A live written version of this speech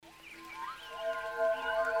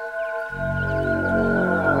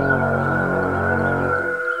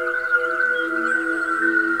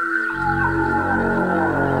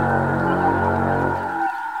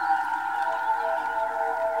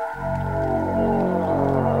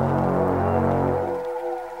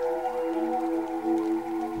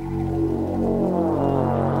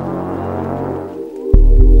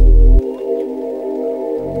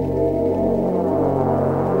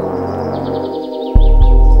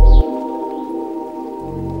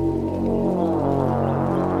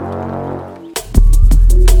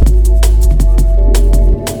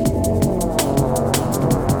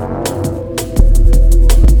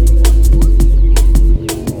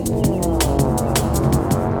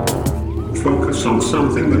focus on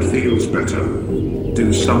something that feels better.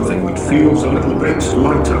 Do something that feels a little bit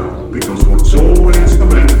lighter, because what's always the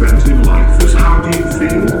main event in life is how do you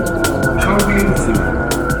feel? How do you feel?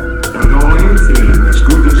 And are you feeling as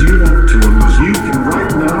good as you want to and as you can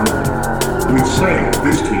right now? We say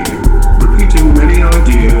this to you, repeating many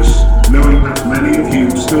ideas, knowing that many of you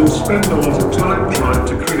still spend a lot of time trying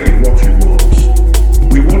to create what you want.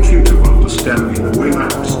 We want you to understand in a way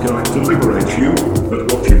that's going to liberate you,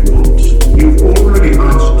 but what you want, you've already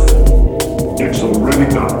asked for. It's already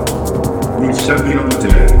done. We said the other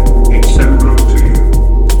day, it's central to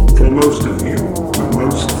you. For most of you, with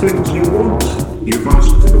most things you want, you've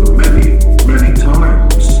asked for them many, many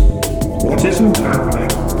times. What isn't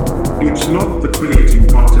happening? It's not the creating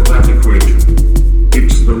part of that equation.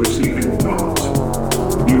 It's the receiving part.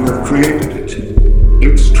 You have created it.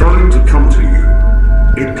 It's trying to come to you.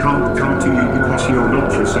 It can't come to you because you're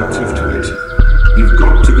not receptive to it. You've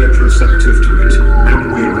got to get receptive to it,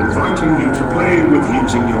 and we're inviting you to play with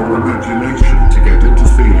using your imagination to get into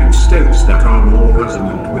feeling states that are more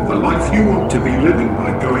resonant with the life you want to be living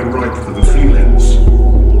by going right for the feelings.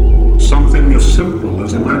 Something as simple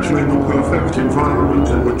as imagining a perfect environment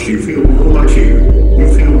in which you feel more like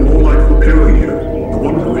you feel more like the pure you, the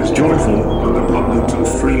one who is joyful and abundant and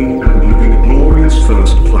free and living a glorious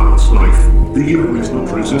first-class life. The you who is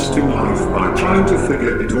not resisting life by trying to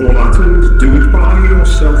figure it all out and do it by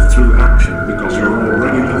yourself through action because you're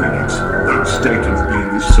already living it. That state of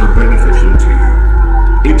being is so beneficial to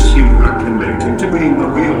you. It's you acclimating to being the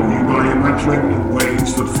real you by imagining in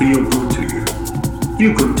ways that feel good to you.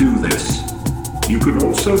 You could do this. You could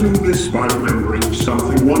also do this by remembering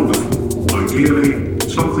something wonderful, ideally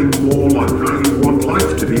something more like how you want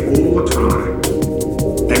life to be all the time.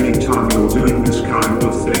 Anytime you're doing this kind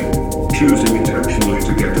of thing, choosing intentionally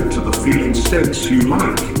to get into the feeling states you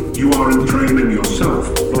like, you are entraining yourself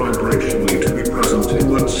vibrationally to be present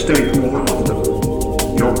in that state more often.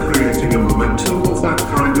 You're creating a momentum of that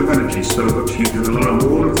kind of energy so that you can allow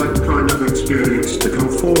more of that kind of experience to come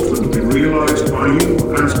forth and be realized by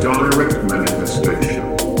you as direct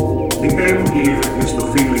manifestation. The aim here is the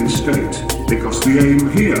feeling state, because the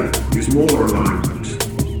aim here is more alignment.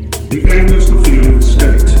 The aim is the feeling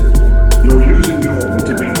state. You're using your will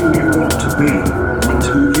to be who you want to be, not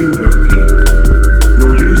who you have been.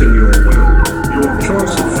 You're using your will, your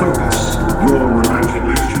choice of focus, your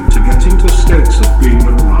imagination to get into states of being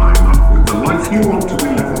that line up with the life you want to be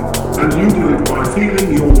living. And you do it by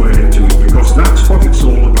feeling your way into it because that's what it's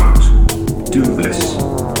all about. Do this.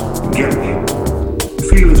 Get in.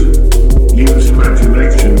 Feel it. Use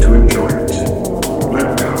imagination to enjoy it.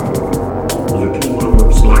 Let go. Little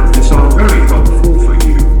moments like this are very helpful for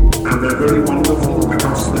you. And they're very wonderful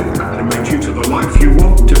because they acclimate you to the life you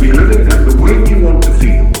want to be living and the way you want to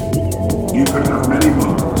feel. You can have many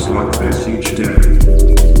moments like this each day.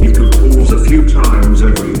 You can pause a few times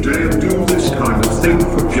every day and do this kind of thing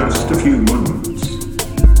for just a few moments.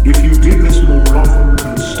 If you did this more often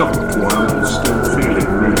and stopped while still feeling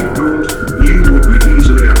really good, you would be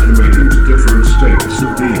easily acclimating to different states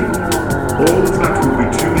of being. All of that will be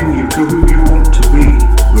tuning you to who you want to be,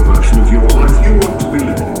 the version of your life you want to be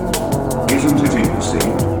living. Isn't it easy?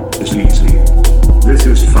 It's easy. This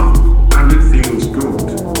is fun, and it feels good.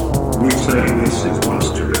 We say this is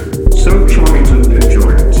mastery, so try it and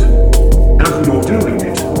enjoy it. As you're doing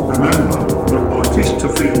it, remember, the point is to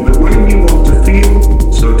feel the way you want to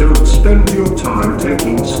feel, so don't spend your time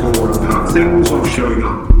taking score of how things are showing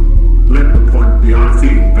up. Let the point be I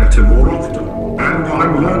feel better more often, and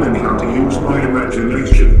I'm learning how to use my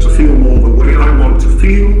imagination to feel more the way I want to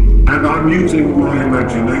feel, and I'm using my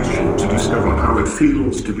imagination to discover how it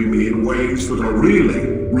feels to be me in ways that are really,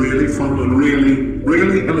 really fun and really,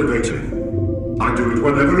 really elevating. I do it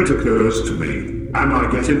whenever it occurs to me, and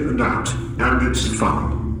I get in and out, and it's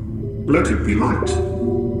fun. Let it be light.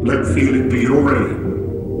 Let feeling be your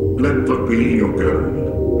aim. Let that be your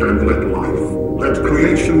goal, and let life. Let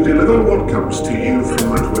creation deliver what comes to you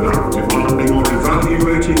from it without demanding or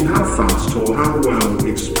evaluating how fast or how well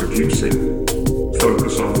it's producing.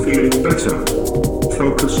 Focus on feeling better.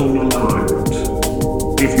 Focus on alignment.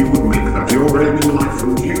 If you would make that your aim in life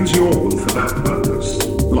and use your will for that purpose,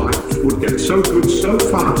 life would get so good so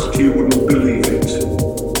fast you wouldn't believe it.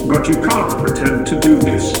 But you can't pretend to do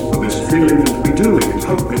this for this feeling and be doing it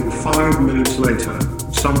hoping 5 minutes later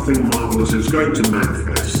something marvelous is going to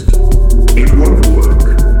manifest. It won't work.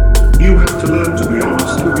 You have to learn to be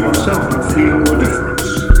honest with yourself and feel the difference.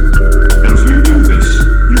 As you do this,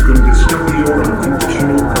 you can discover your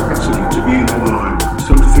unconditional capacity to be in alignment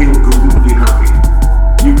and feel good and be happy.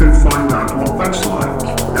 You can find out what that's like,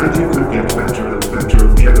 and you can get better and better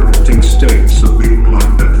at generating states of being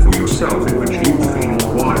like that for yourself in which you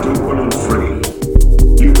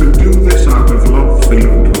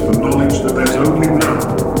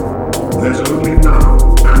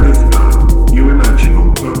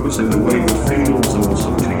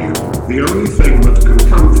The only thing that can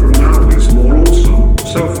come from now is more awesome,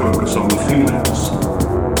 so focus on the feelings.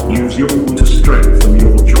 Use your will to strengthen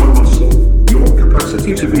your joy muscle, your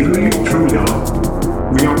capacity to be who you truly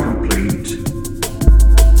are. We are